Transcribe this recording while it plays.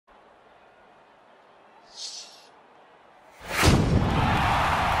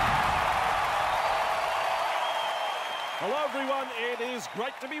everyone, it is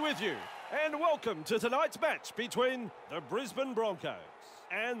great to be with you. And welcome to tonight's match between the Brisbane Broncos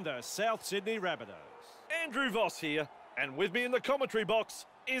and the South Sydney Rabbitohs. Andrew Voss here, and with me in the commentary box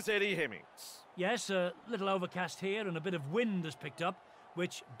is Eddie Hemmings. Yes, a little overcast here and a bit of wind has picked up,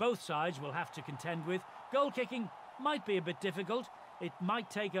 which both sides will have to contend with. Goal kicking might be a bit difficult. It might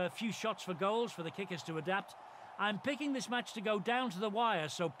take a few shots for goals for the kickers to adapt. I'm picking this match to go down to the wire,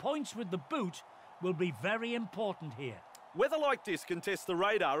 so points with the boot will be very important here. Weather like this can test the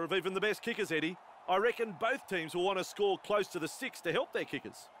radar of even the best kickers, Eddie. I reckon both teams will want to score close to the six to help their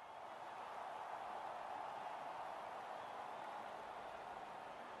kickers.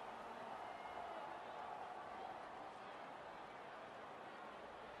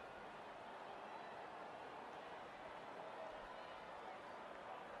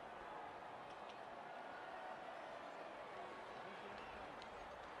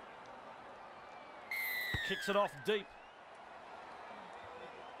 Kicks it off deep.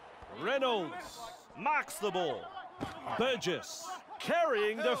 Reynolds marks the ball. Burgess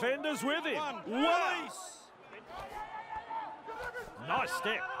carrying defenders with him. Nice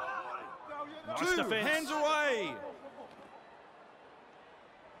step. Nice defense. Hands away.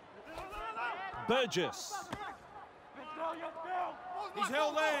 Burgess. He's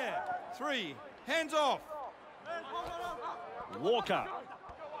held there. 3. Hands off. Walker.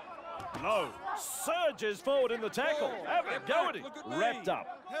 No. Surges forward in the tackle. Have a go at him. Wrapped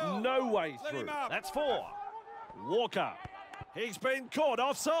up. No way through. That's 4. Walker. He's been caught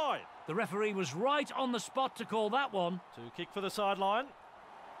offside. The referee was right on the spot to call that one. To kick for the sideline.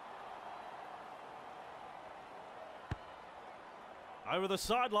 Over the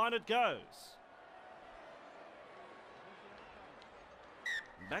sideline it goes.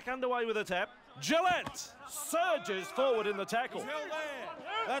 Back underway with a tap. Gillette surges forward in the tackle. He's held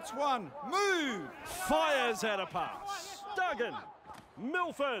there. That's 1. Move. Fires out a pass. Duggan.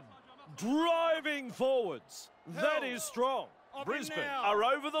 Milford driving forwards. That is strong. Brisbane are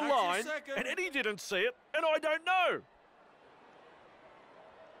over the line, and Eddie didn't see it, and I don't know.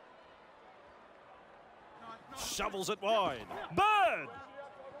 Shovels it wide. Bird!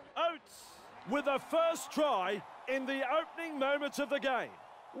 Oates with the first try in the opening moments of the game.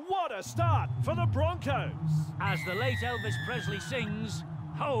 What a start for the Broncos. As the late Elvis Presley sings,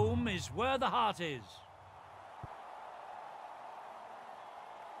 home is where the heart is.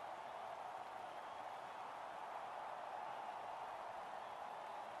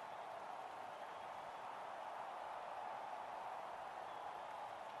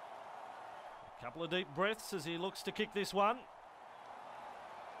 A couple of deep breaths as he looks to kick this one.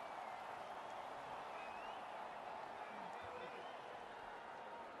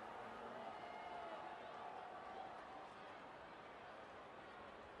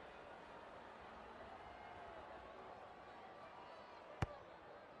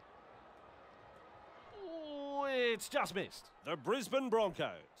 It's just missed. The Brisbane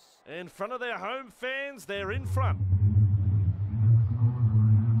Broncos. In front of their home fans, they're in front.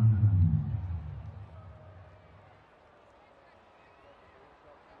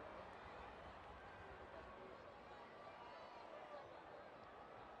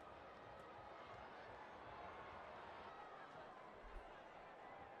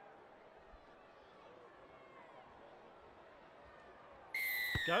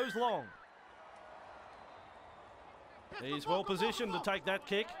 Goes long. He's well positioned to take that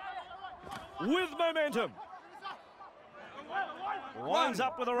kick. With momentum. Lines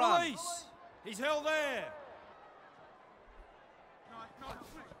up with a run. Release. He's held there.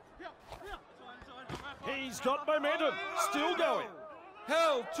 He's got momentum. Still going.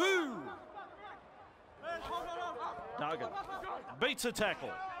 Held 2. Duggan beats a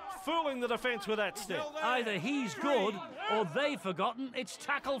tackle. Fooling the defence with that step. Either he's good or they've forgotten it's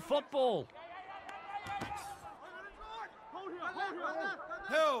tackle football.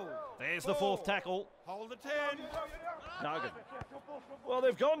 Held. There's the 4th tackle. Hold the 10. Duggan. Well,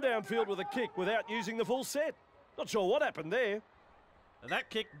 they've gone downfield with a kick without using the full set. Not sure what happened there. And that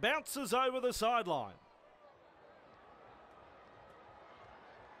kick bounces over the sideline.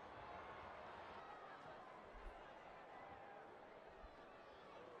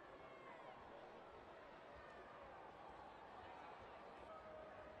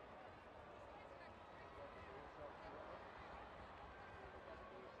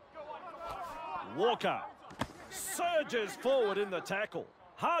 Walker surges forward in the tackle.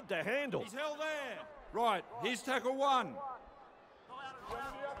 Hard to handle. He's held there. Right, here's tackle 1.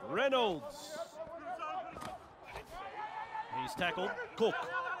 Reynolds. He's tackled. Cook.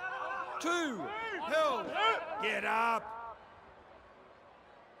 2. Held. Get up.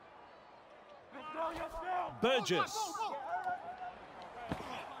 Burgess.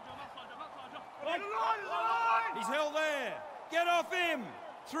 He's held there. Get off him.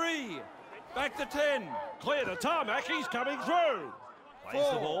 3. Back to 10. Clear to tarmac, he's coming through. Plays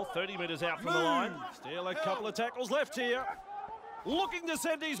the ball 30 metres out from the line. Still a couple of tackles left here. Looking to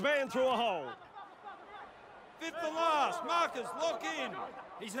send his man through a hole. 5th and last. Marcus, lock in.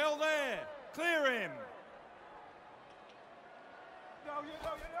 He's held there. Clear him.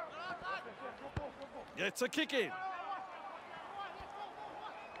 Gets a kick in.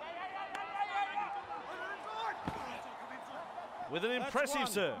 With an impressive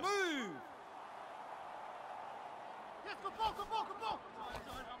serve. Move.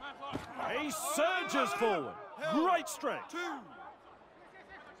 He surges forward. Great strength. 2.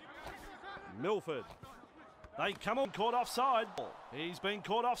 Milford. They come on caught offside. He's been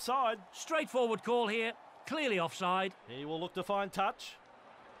caught offside. Straightforward call here. Clearly offside. He will look to find touch.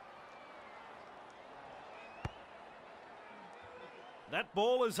 That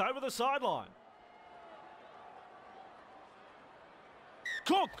ball is over the sideline.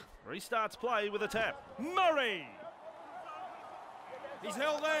 Cook restarts play with a tap. Murray. He's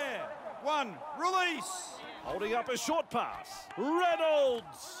held there. 1. Release. Holding up a short pass.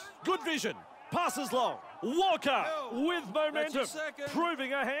 Reynolds. Good vision. Passes long. Walker with momentum.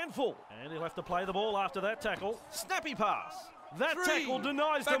 Proving a handful. And he'll have to play the ball after that tackle. Snappy pass. That 3. tackle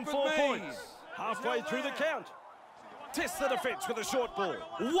denies them Back 4 with me. points. Halfway through the count. Tests the defence with a short ball.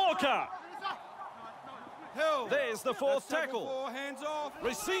 Walker. Held. There's the 4th That's tackle tackle. 4. Hands off.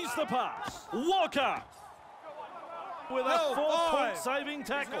 Receives the pass. Walker. With a Held. 4-point 5. saving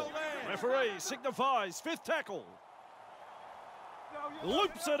tackle. held there. Referee signifies 5th tackle.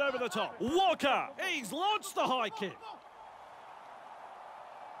 Loops it over the top. Walker. He's launched the high kick.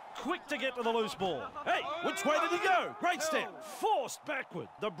 Quick to get to the loose ball. Hey, which way did he go? Great step. Forced backward.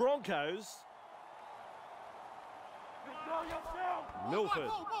 The Broncos.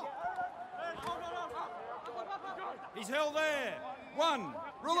 Milford. He's held there. 1.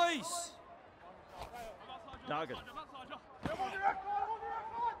 Release. Duggan.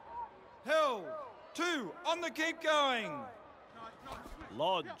 Held. 2. On the keep going.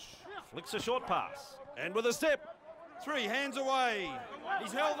 Lodge. Flicks a short pass. And with a step. 3. Hands away.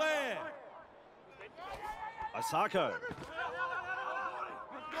 He's held there. Asako.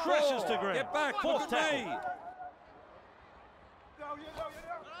 Crashes to ground. Get back. 4th Look at me. tackle.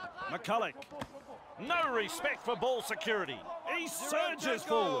 McCulloch. No respect for ball security. He surges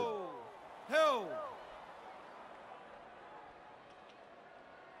forward. Held.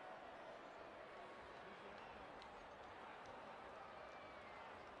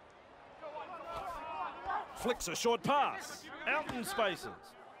 Flicks a short pass. Out in spaces.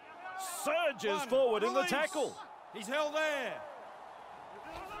 Surges forward in the tackle. He's held there.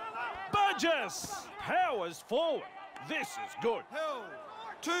 Burgess powers forward. This is good. Held.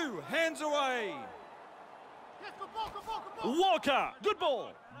 2. Hands away. Walker. Good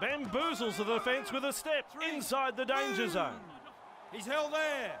ball. Bamboozles the defence with a step inside the danger zone. He's held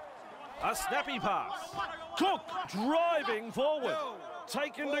there. A snappy pass. Cook driving forward.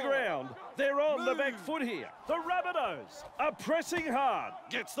 Taken to ground. They're on the back foot here. The Rabbitohs are pressing hard.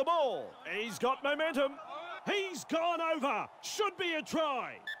 Gets the ball. He's got momentum. He's gone over. Should be a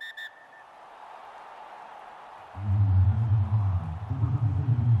try.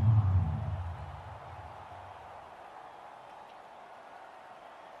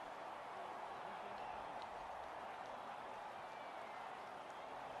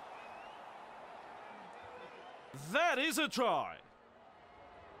 That is a try.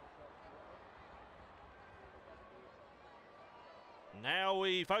 Now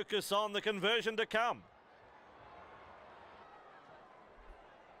we focus on the conversion to come.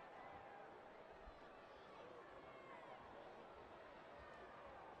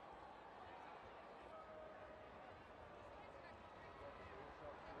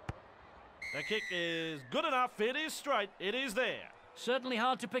 The kick is good enough. It is straight. It is there. Certainly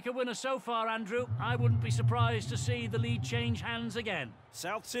hard to pick a winner so far, Andrew. I wouldn't be surprised to see the lead change hands again.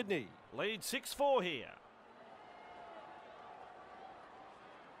 South Sydney lead 6-4 here.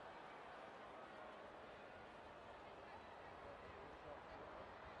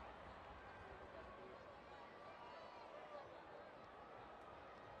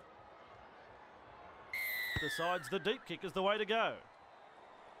 Decides the deep kick is the way to go.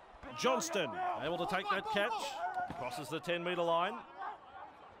 Johnston able to take that catch. Crosses the 10-metre line.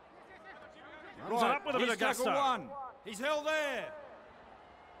 Runs it up with a bit of tackle gusto. 1. He's held there.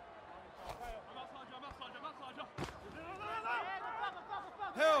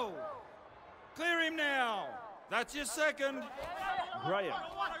 Held. Clear him now. That's your second. Graham.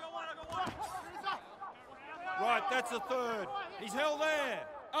 Right, that's the third. He's held there.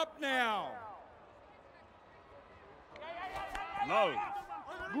 Up now. Low.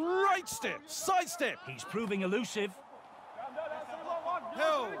 Great step. Side step. He's proving elusive.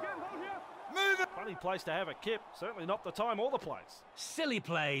 Held. Move it. Funny place to have a kip. Certainly not the time or the place. Silly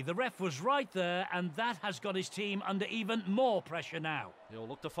play. The ref was right there, and that has got his team under even more pressure now. He'll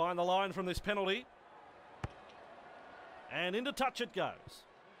look to find the line from this penalty. And into touch it goes.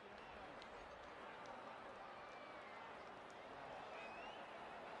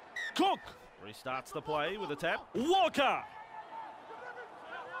 Cook restarts the play with a tap. Walker.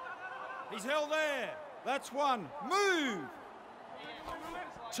 He's held there. That's one. Move.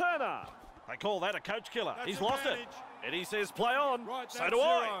 Turner. They call that a coach killer. That's He's lost advantage. it. Eddie says play on. Right, so that's do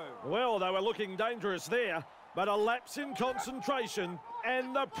I. 0. Well, they were looking dangerous there, but a lapse in concentration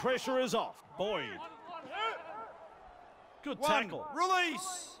and the pressure is off. Boyd. Good One. tackle.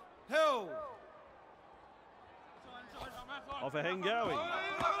 Release. Held. Off a Hengawi.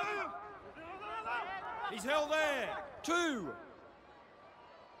 He's held there. 2.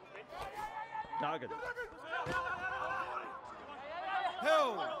 Duggan.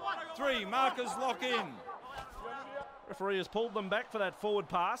 Held. 3. Markers lock in. Referee has pulled them back for that forward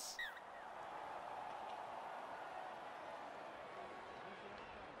pass.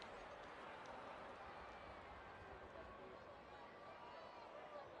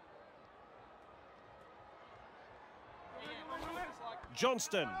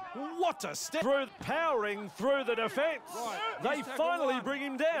 Johnston, what a step through, powering through the defence. Right. They He's tackled finally one. bring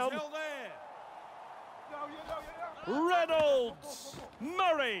him He's down. held there. Reynolds,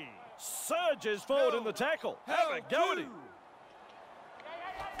 Murray surges forward in the tackle. Have a Held. go at 2. him.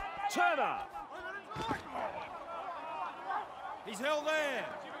 Turner, He's held there.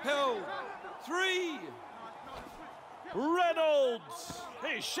 Held. 3. Reynolds.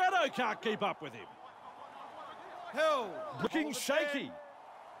 His shadow can't keep up with him. Held. Looking Hold it shaky.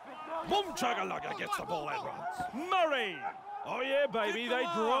 Boom Chuggalugga gets the ball and runs. Murray. Oh yeah, baby, they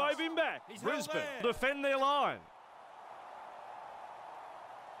drive him back. He's held Brisbane there. defend their line.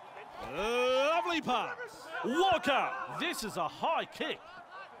 Lovely pass. Walker. This is a high kick.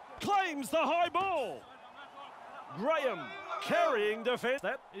 Claims the high ball. Graham carrying defence.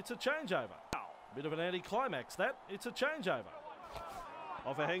 That, it's a changeover. Bit of an anticlimax, that. It's a changeover.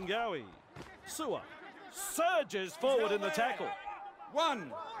 Off a Hengawi. Sewer. Surges forward in the tackle.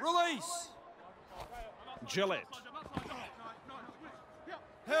 1. Release. Gillette.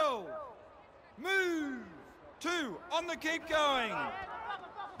 Held. Move. 2. On the keep going.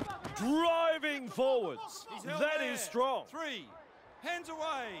 Driving forwards. He's held That there. is strong. 3. Hands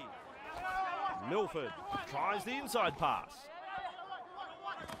away. Milford tries the inside pass.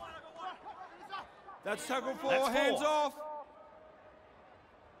 That's tackle 4. That's 4. Hands off.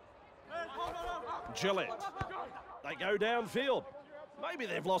 Gillette. They go downfield. Maybe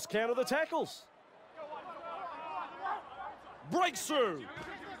they've lost count of the tackles. Breaks through.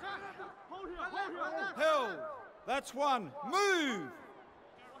 Held. That's 1. Move.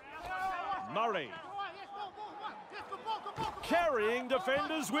 Murray. Carrying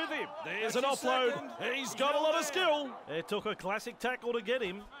defenders with him. There's an That's his offload. second. He's got a lot of skill. It took a classic tackle to get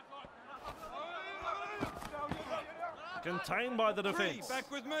him. Contained by the 3. defence. Back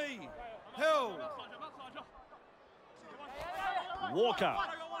with me. Held. Walker.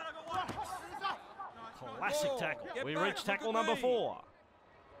 Classic Ball. tackle. Get We back, reach look tackle at number me. 4.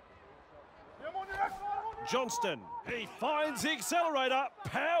 Johnston. He finds the accelerator.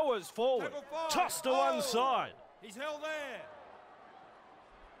 Powers forward. Tackle 5. Tossed to one side. He's held there.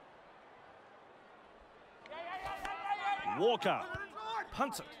 Walker.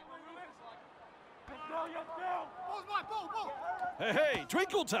 Punts it. Hey, hey,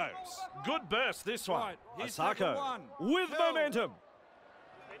 Twinkle Toes. Good burst this one. Right, here's tackle Asako 1. with Held. momentum.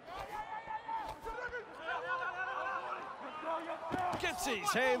 Gets his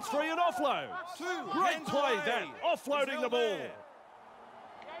hands free and offloads. 2. Great Hands play away. that, offloading He's the held ball. there.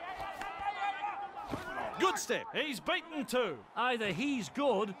 Good step. He's beaten 2. Either he's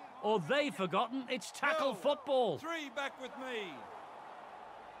good or they've forgotten it's tackle Held. football. 3. Back with me.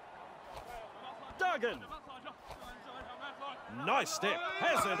 Duggan. Nice step.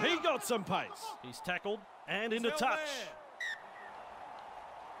 Hasn't he got some pace? He's tackled and into Held touch. there.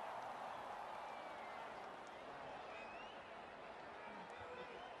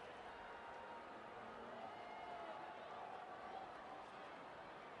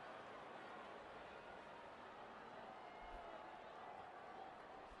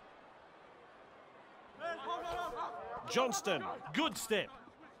 Johnston. Good step.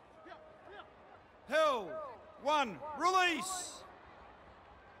 Held. 1. Release.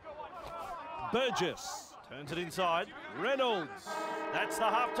 Burgess turns it inside. Reynolds. That's the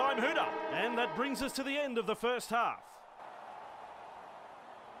halftime hooter. And that brings us to the end of the first half.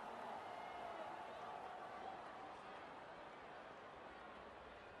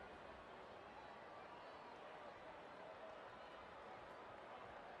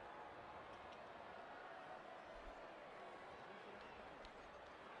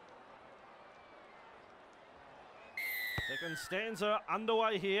 Second stanza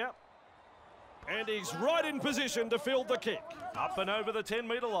underway here. And he's right in position to field the kick. Up and over the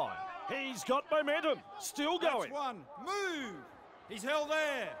 10-metre line. He's got momentum. Still going. That's one. Move. He's held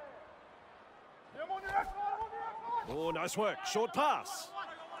there. Oh, nice work. Short pass.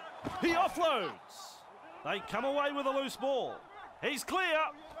 He offloads. They come away with a loose ball. He's clear.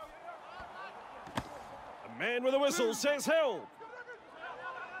 A man with a whistle says held.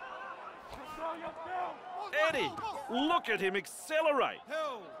 Eddie, look at him accelerate.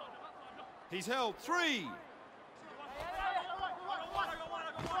 Held. He's held. 3.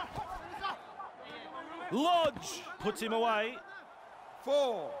 Lodge puts him away.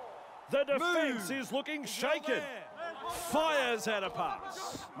 4. The defence is looking shaken. Fires at a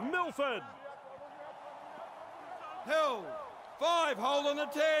pass. Milford. Held. 5. Hold on the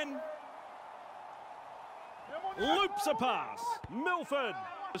 10. Loops a pass. Milford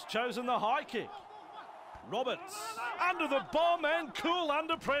has chosen the high kick. Roberts under the bomb and cool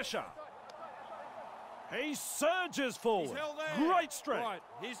under pressure. He surges forward. He's held there. Great strength. Right.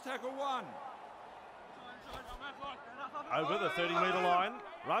 Here's tackle 1. Over the 30-metre line.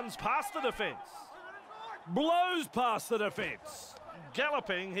 Runs past the defence. Blows past the defence.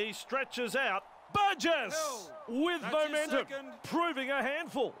 Galloping, he stretches out. Burgess with That's momentum. Proving a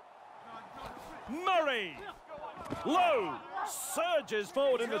handful. Murray. Low. Surges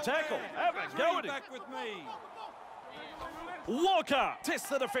forward in the tackle. Have a go at him. Back with me. Walker tests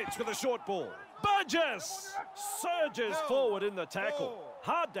the defence with a short ball. Burgess surges forward in the tackle.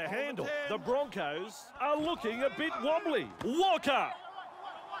 Hard to handle. The Broncos are looking a bit wobbly. Walker.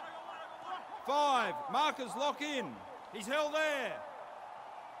 5. Markers lock in. He's held there.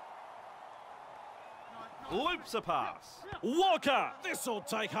 Loops a pass. Walker. This'll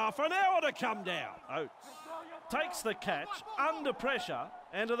take half an hour to come down. Oates takes the catch under pressure,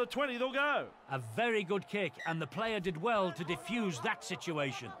 and to the 20 they'll go. A very good kick, and the player did well to defuse that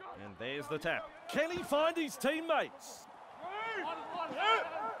situation. And there's the tap. Can he find his teammates?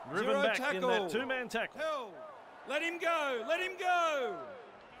 Driven Zero back tackle. in that two-man tackle. Held. Let him go. Let him go.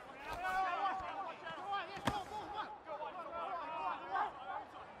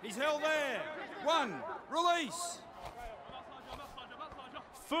 He's held there. 1. Release.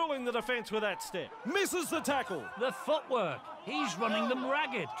 Fooling the defence with that step. Misses the tackle. The footwork. He's running them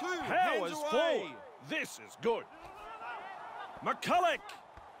ragged. 2. Powers Hands forward. away. This is good. McCulloch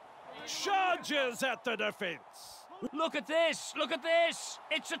charges at the defence. Look at this. Look at this.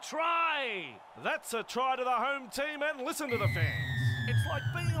 It's a try. That's a try to the home team, and listen to the fans. It's like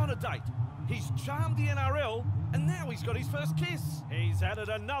being on a date. He's charmed the NRL, and now he's got his first kiss. He's added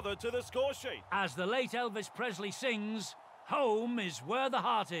another to the score sheet. As the late Elvis Presley sings, home is where the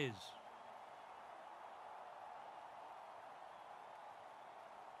heart is.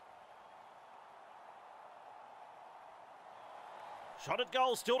 Shot at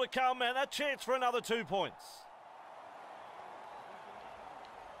goal still to come, and a chance for another 2 points.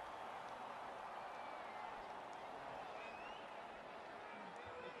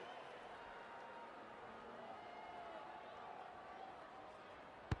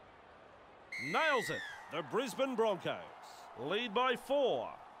 Nails it. The Brisbane Broncos lead by 4.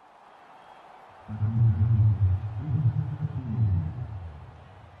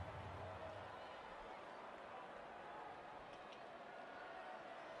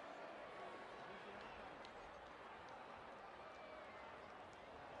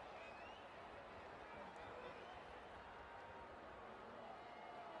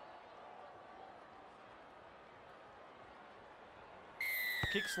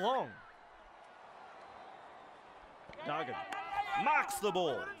 Kicks long. Duggan marks the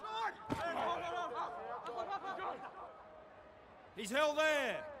ball. He's held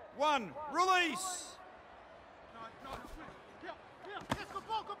there. 1. Release.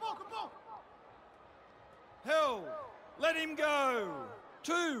 Held. Let him go.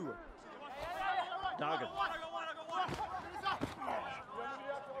 2. Duggan.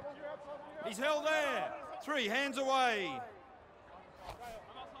 He's held there. 3. Hands away.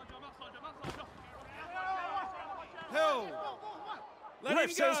 Held. Let Ref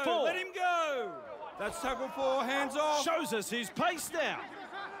him says go. four. Let him go. That's tackle 4. Hands off. Shows us his pace now.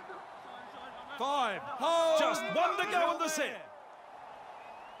 5. Hold. Just 1 to go in the set.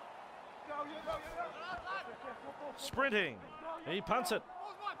 Sprinting. He punts it.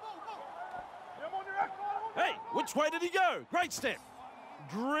 Hey, which way did he go? Great step.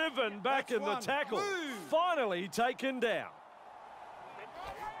 Driven back That's in the one. tackle. Move. Finally taken down.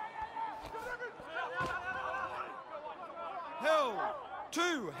 Held.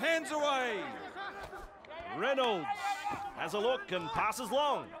 2. Hands away. Reynolds has a look and passes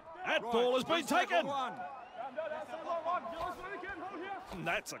long. That Right, ball has been he's tackle taken. 1.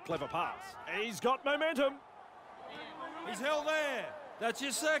 That's a clever pass. He's got momentum. He's held there. That's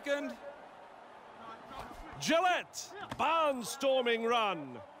your second. Gillette, barnstorming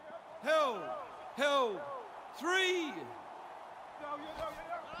run. Held. 3.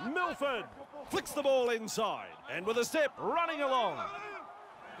 Milford flicks the ball inside and with a step running along.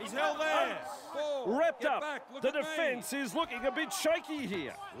 He's held there. 4. Wrapped Get up. back. Look The at me. defence is looking a bit shaky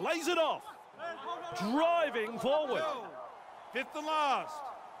here. Lays it off. Driving forward. Held. 5th and last.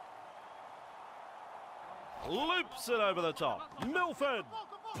 Loops it over the top. Milford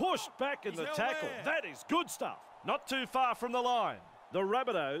pushed back in He's the held tackle. there. That is good stuff. Not too far from the line. The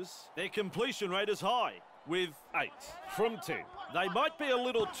Rabbitohs, their completion rate is high with 8 from 10. They might be a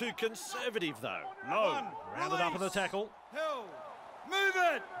little too conservative though. No, 1. rounded up in the Release. tackle. Held. Move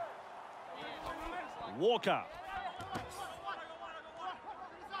it. Walker.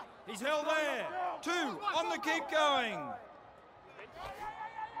 He's held there. 2. On the keep going.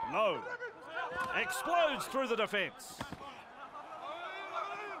 No. Explodes through the defence.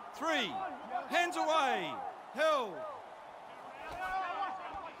 3. Hands away. Held.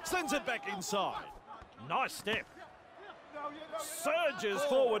 Sends it back inside. Nice step. Surges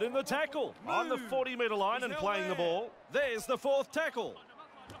forward in the tackle. On the 40-metre line He's and held playing the there. ball. There's the 4th tackle.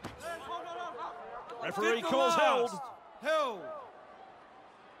 Referee 5th and calls held. last. Held.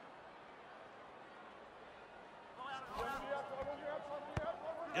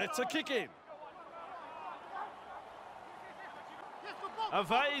 Gets a kick in.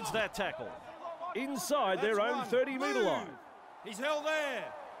 Evades that tackle. Inside That's their own 1. 30-metre Move. line. He's held there.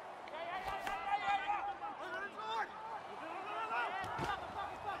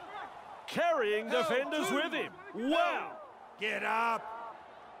 Carrying Held. defenders 2. with him. Wow. Get up.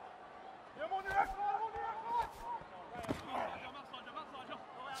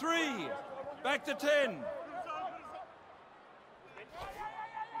 3. Back to 10.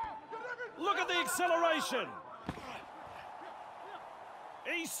 Look at the acceleration.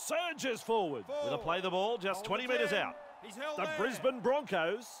 He surges forward. With a play the ball just 20 metres out. He's held The there. Brisbane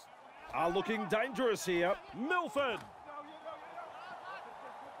Broncos are looking dangerous here. Milford.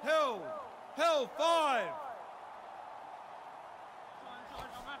 Held. 5.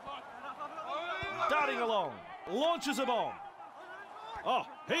 Darting along. Launches a bomb. Oh,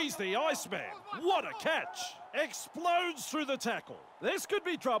 he's the Iceman. What a catch. Explodes through the tackle. This could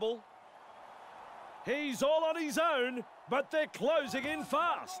be trouble. He's all on his own, but they're closing in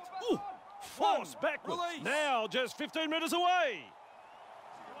fast. Ooh, force backwards. Release. Now just 15 metres away.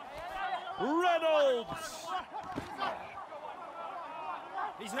 Reynolds.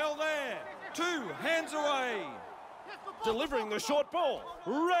 He's held there. 2. Hands away. Delivering the short ball.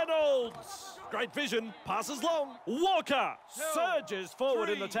 Reynolds. Great vision. Passes long. Walker surges forward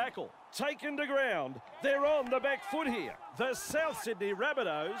in the 3. tackle. Taken to ground. They're on the back foot here. The South Sydney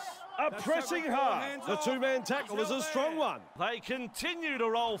Rabbitohs are That's pressing 7-4, hard. hands The off. two-man tackle He's is a held strong there. one. They continue to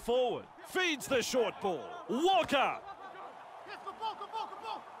roll forward. Feeds the short ball. Walker.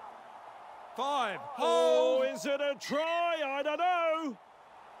 5. Oh, Hold. is it a try? I don't know.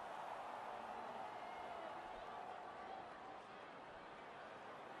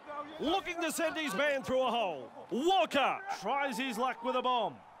 Looking to send his man through a hole. Walker tries his luck with a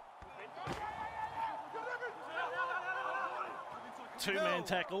bomb. Two-man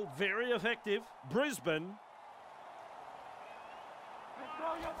tackle, very effective. Brisbane.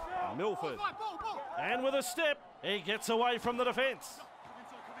 Milford. And with a step, he gets away from the defence.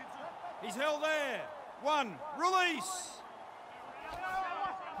 He's held there. 1. Release.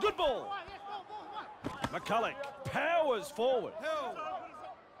 Good ball. McCulloch powers forward. Held.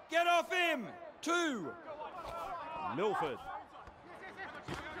 Get off him. 2. Milford.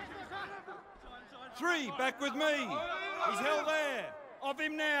 3. Back with me. He's held there. Off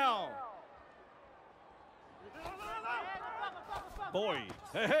him now. Boyd.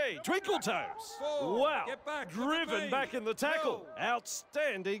 Hey, Twinkle Toes. 4. Wow. Get back. Look at Driven me. back in the tackle.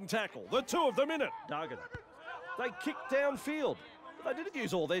 Outstanding tackle. The two of them in it. Duggan. They kicked downfield. But they didn't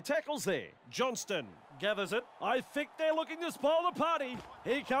use all their tackles there. Johnston gathers it. I think they're looking to spoil the party.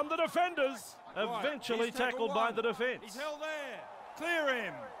 Here come the defenders. Right, Eventually he's tackle tackled by 1. the defence. He's held there. Clear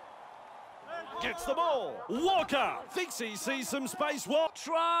him. Gets the ball. Walker thinks he sees some space. What?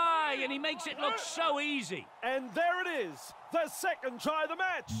 Try, and he makes it look so easy. And there it is. The second try of the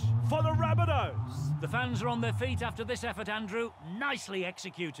match for the Rabbitohs. The fans are on their feet after this effort, Andrew. Nicely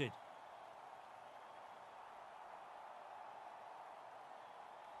executed.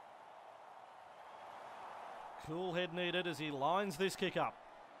 Cool head needed as he lines this kick up.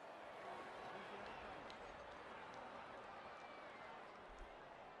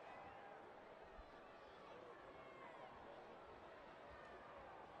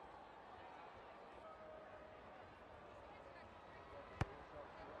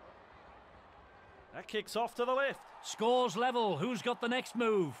 That kicks off to the left. Scores level. Who's got the next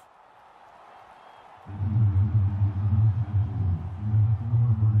move?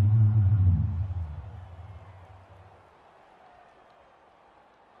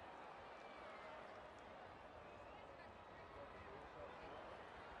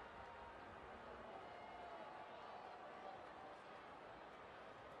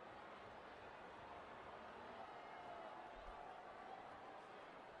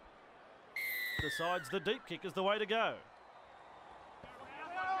 Decides the deep kick is the way to go.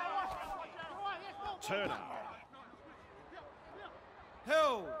 Turner.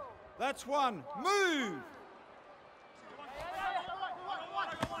 Held. That's one. Move.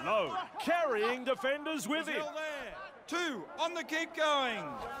 No. Carrying defenders with He's him. held there. Two. On the keep going.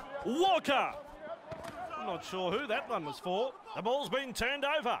 Walker. I'm not sure who that one was for. The ball's been turned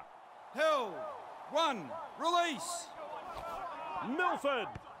over. Held. One. Release. Milford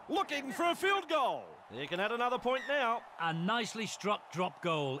looking for a field goal. He can add another point now. A nicely struck drop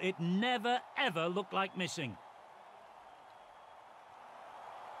goal. It never, ever looked like missing.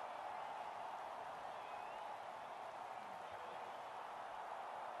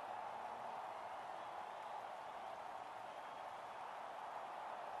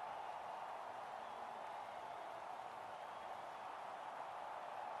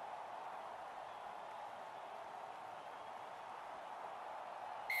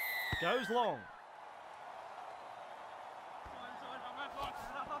 Goes long.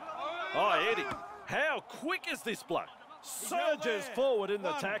 Oh, Eddie, how quick is this bloke? Surges forward in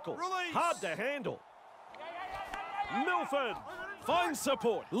the tackle. Release. Hard to handle. Milford finds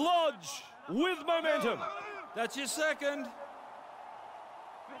support. Lodge with momentum. That's your second.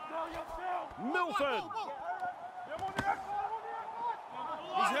 Milford.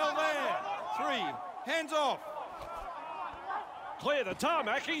 He's held there. Three. Hands off. Clear the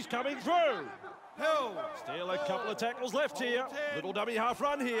tarmac, he's coming through. Held. Still a couple of tackles left here. Little dummy half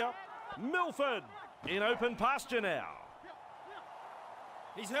run here. Milford in open pasture now.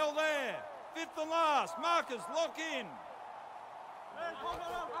 He's held there. Fifth and last. Markers, lock in.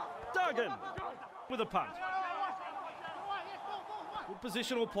 Duggan with a punt. Good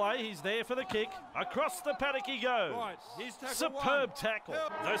positional play. He's there for the kick. Across the paddock he goes. Right, here's tackle Superb one. tackle.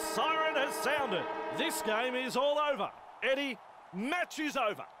 The siren has sounded. This game is all over. Eddie, match is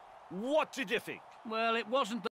over. What did you think? Well, it wasn't the